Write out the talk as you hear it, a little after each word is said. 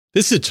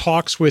This is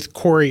Talks with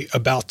Corey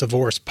About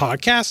Divorce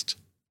podcast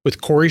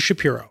with Corey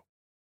Shapiro.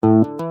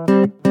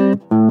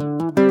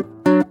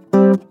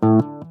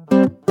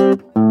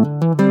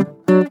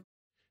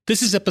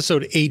 This is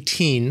episode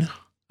 18.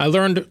 I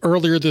learned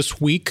earlier this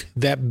week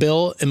that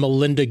Bill and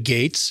Melinda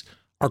Gates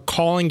are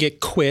calling it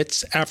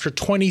quits after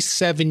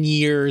 27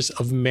 years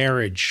of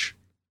marriage.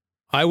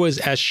 I was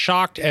as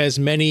shocked as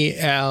many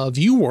of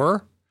you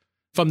were.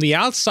 From the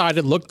outside,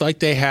 it looked like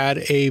they had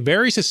a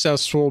very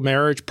successful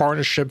marriage,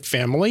 partnership,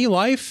 family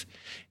life.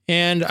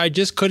 And I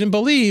just couldn't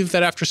believe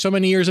that after so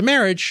many years of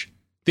marriage,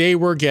 they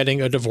were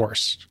getting a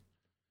divorce.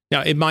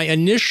 Now, in my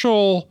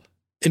initial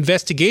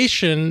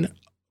investigation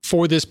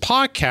for this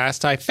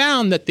podcast, I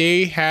found that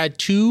they had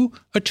two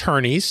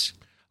attorneys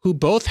who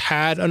both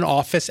had an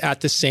office at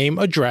the same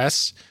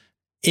address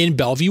in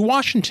Bellevue,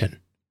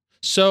 Washington.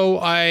 So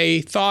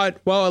I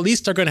thought, well, at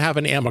least they're going to have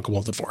an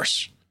amicable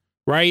divorce,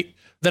 right?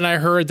 Then I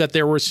heard that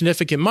there were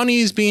significant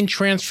monies being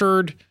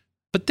transferred.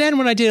 But then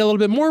when I did a little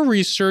bit more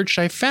research,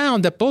 I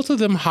found that both of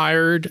them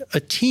hired a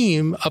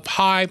team of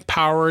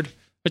high-powered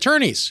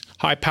attorneys,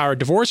 high-powered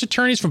divorce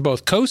attorneys from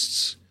both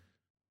coasts,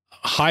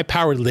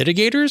 high-powered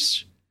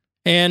litigators,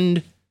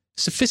 and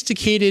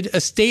sophisticated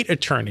estate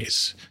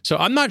attorneys. So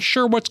I'm not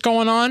sure what's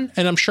going on,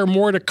 and I'm sure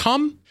more to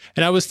come.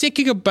 And I was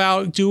thinking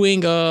about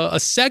doing a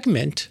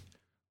segment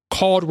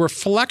called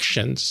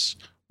Reflections,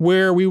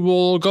 where we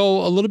will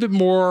go a little bit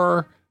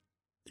more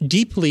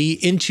deeply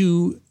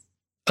into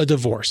a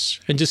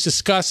divorce and just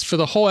discuss for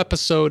the whole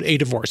episode a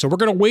divorce. So we're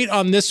going to wait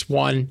on this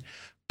one,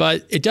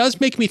 but it does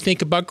make me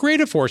think about gray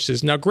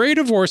divorces. Now, gray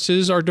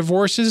divorces are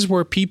divorces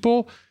where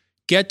people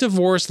get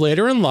divorced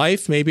later in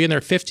life, maybe in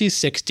their 50s,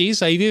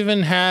 60s. I've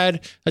even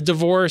had a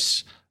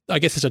divorce, I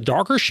guess it's a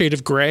darker shade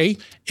of gray,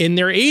 in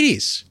their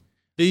 80s.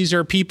 These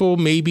are people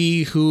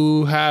maybe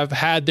who have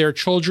had their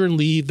children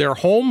leave their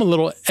home, a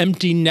little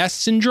empty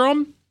nest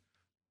syndrome.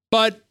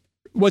 But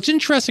what's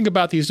interesting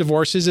about these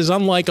divorces is,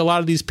 unlike a lot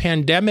of these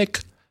pandemic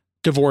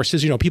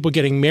divorces, people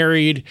getting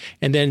married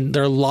and then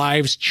their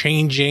lives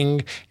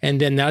changing,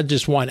 and then they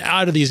just want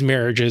out of these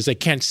marriages. They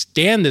can't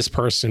stand this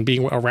person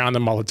being around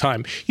them all the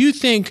time. You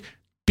think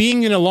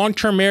being in a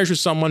long-term marriage with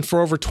someone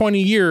for over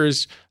 20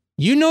 years,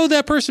 you know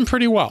that person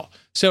pretty well.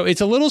 So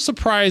it's a little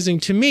surprising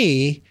to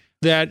me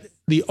that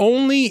the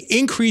only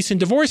increase in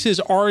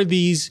divorces are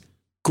these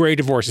gray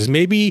divorces.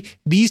 Maybe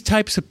these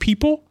types of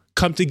people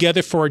come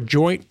together for a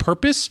joint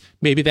purpose.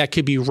 Maybe that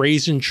could be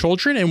raising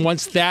children. And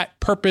once that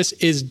purpose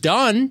is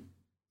done,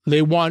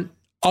 they want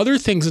other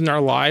things in their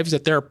lives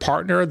that their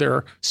partner,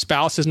 their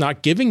spouse is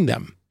not giving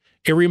them.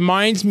 It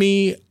reminds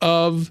me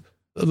of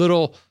a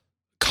little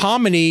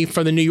comedy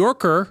from The New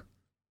Yorker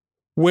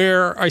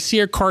where I see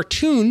a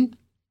cartoon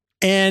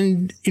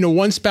and,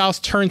 one spouse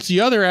turns to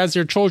the other as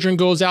their children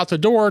goes out the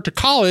door to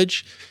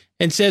college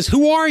and says,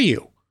 "Who are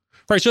you?"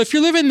 Right. So if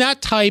you're living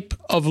that type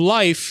of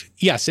life,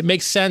 yes, it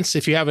makes sense.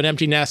 If you have an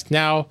empty nest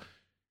now,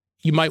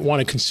 you might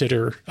want to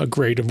consider a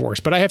gray divorce.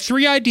 But I have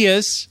 3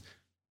 ideas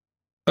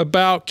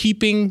about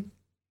keeping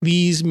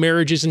these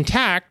marriages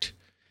intact.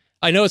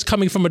 I know it's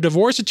coming from a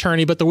divorce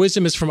attorney, but the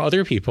wisdom is from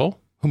other people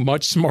who are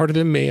much smarter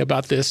than me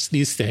about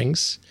these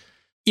things.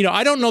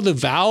 I don't know the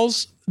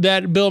vows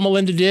that Bill and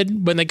Melinda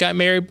did when they got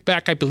married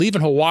back, I believe,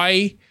 in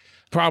Hawaii,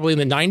 probably in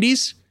the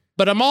 90s.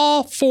 But I'm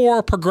all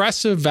for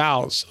progressive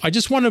vows. I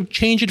just want to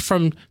change it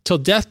from "till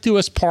death do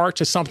us part"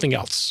 to something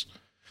else.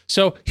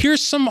 So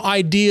here's some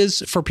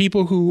ideas for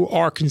people who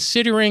are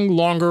considering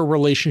longer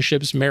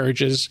relationships,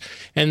 marriages.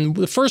 And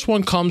the first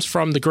one comes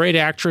from the great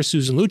actress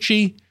Susan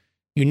Lucci.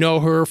 You know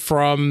her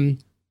from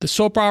the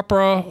soap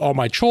opera All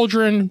My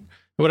Children. And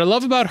what I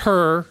love about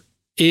her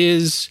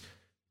is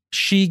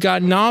she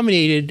got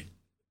nominated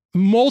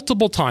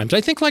multiple times,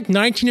 I think like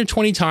 19 or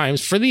 20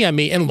 times for the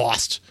Emmy, and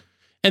lost.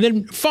 And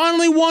then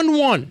finally won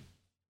one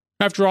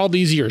after all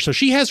these years. So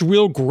she has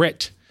real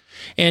grit.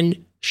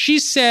 And she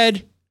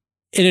said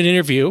in an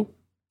interview,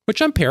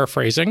 which I'm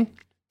paraphrasing,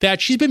 that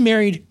she's been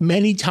married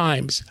many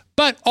times,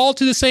 but all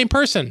to the same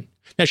person.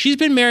 Now, she's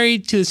been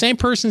married to the same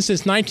person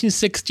since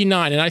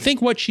 1969. And I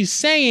think what she's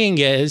saying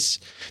is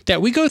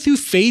that we go through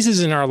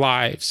phases in our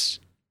lives,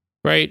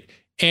 right?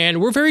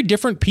 And we're very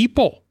different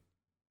people.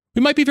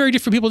 We might be very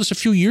different people just a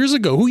few years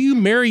ago. Who you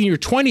marry in your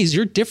 20s,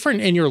 you're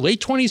different in your late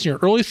 20s, in your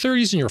early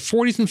 30s, in your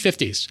 40s and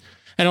 50s.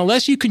 And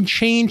unless you can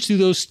change through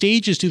those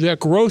stages, through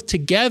that growth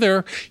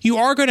together, you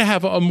are going to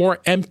have a more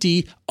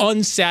empty,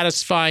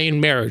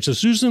 unsatisfying marriage. So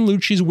Susan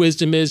Lucci's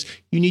wisdom is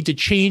you need to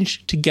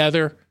change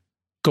together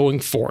going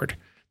forward.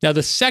 Now,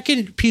 the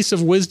second piece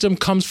of wisdom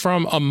comes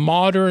from a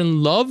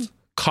Modern Love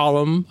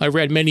column I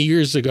read many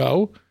years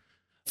ago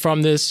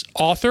from this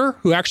author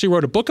who actually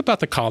wrote a book about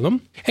the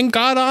column and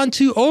got on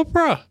to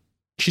Oprah.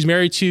 She's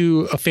married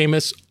to a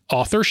famous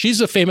author.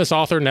 She's a famous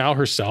author now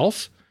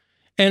herself.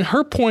 And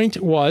her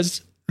point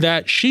was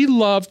that she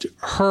loved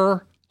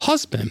her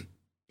husband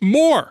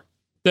more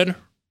than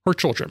her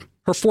children,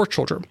 her 4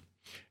 children.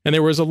 And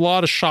there was a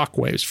lot of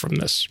shockwaves from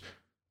this.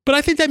 But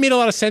I think that made a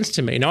lot of sense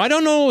to me. Now, I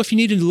don't know if you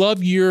need to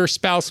love your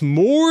spouse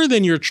more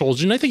than your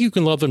children. I think you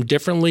can love them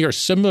differently or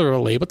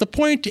similarly. But the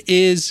point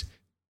is,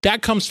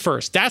 That comes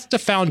first. That's the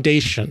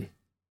foundation.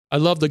 I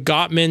love the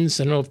Gottmans.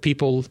 I don't know if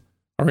people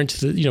are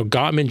into the,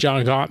 Gottman,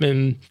 John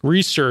Gottman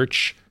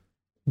research,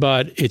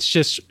 but it's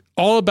just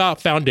all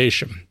about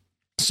foundation.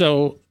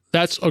 So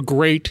that's a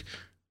great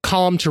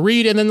column to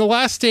read. And then the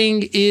last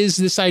thing is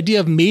this idea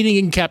of mating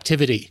in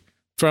captivity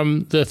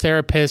from the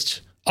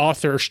therapist,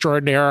 author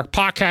extraordinaire,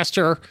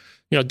 podcaster.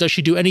 Does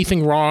she do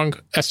anything wrong?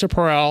 Esther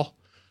Perel.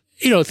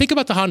 Think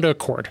about the Honda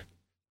Accord.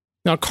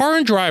 Now, Car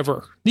and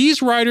Driver,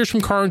 these writers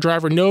from Car and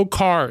Driver know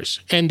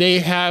cars, and they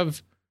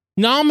have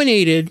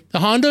nominated the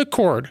Honda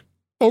Accord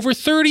over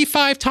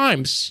 35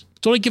 times.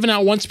 It's only given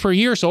out once per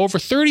year, so over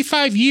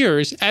 35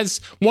 years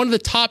as one of the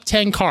top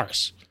 10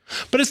 cars.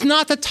 But it's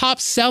not the top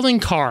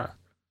selling car,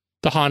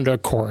 the Honda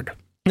Accord.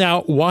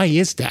 Now, why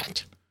is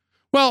that?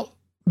 Well,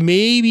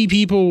 maybe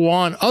people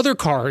want other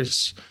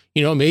cars.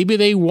 Maybe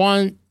they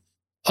want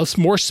a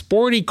more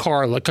sporty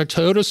car like a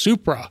Toyota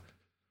Supra.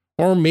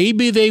 Or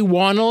maybe they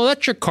want an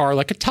electric car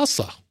like a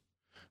Tesla.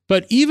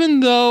 But even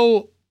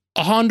though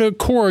a Honda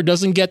Accord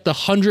doesn't get the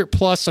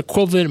 100+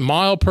 equivalent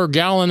mile per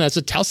gallon as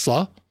a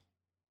Tesla,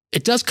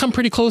 it does come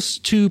pretty close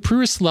to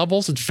Prius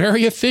levels. It's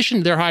very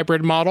efficient, their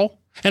hybrid model.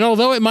 And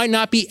although it might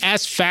not be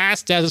as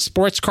fast as a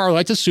sports car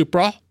like the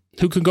Supra,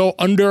 who can go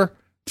under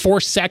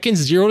 4 seconds,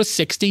 0 to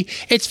 60,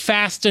 it's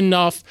fast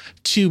enough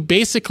to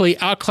basically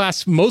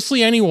outclass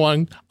mostly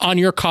anyone on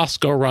your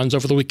Costco runs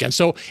over the weekend.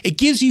 So it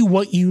gives you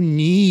what you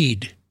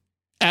need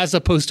as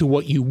opposed to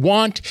what you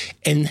want,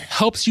 and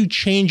helps you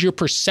change your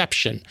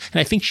perception.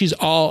 And I think she's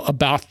all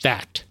about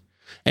that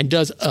and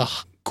does a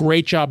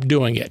great job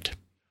doing it.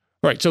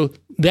 All right, so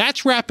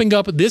that's wrapping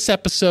up this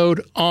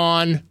episode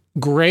on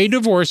gray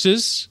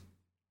divorces,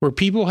 where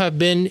people have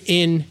been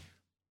in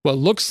what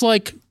looks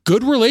like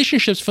good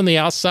relationships from the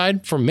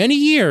outside for many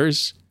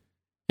years,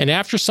 and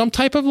after some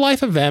type of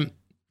life event,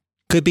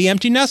 could be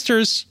empty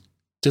nesters,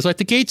 just like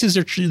the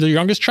Gateses, their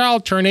youngest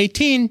child turned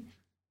 18,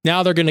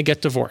 now they're going to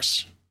get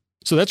divorced.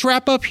 So let's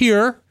wrap up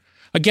here.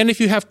 Again,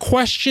 if you have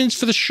questions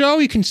for the show,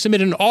 you can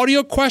submit an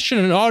audio question,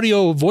 an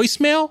audio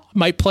voicemail. I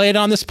might play it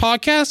on this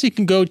podcast. You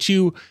can go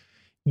to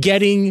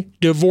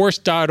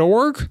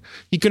gettingdivorced.org.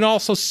 You can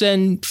also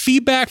send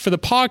feedback for the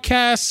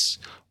podcasts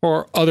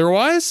or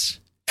otherwise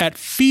at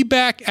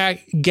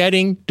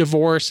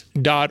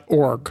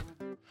feedback@gettingdivorced.org.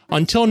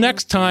 Until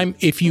next time,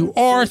 if you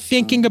are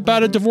thinking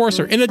about a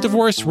divorce or in a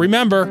divorce,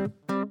 remember,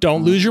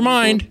 don't lose your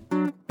mind.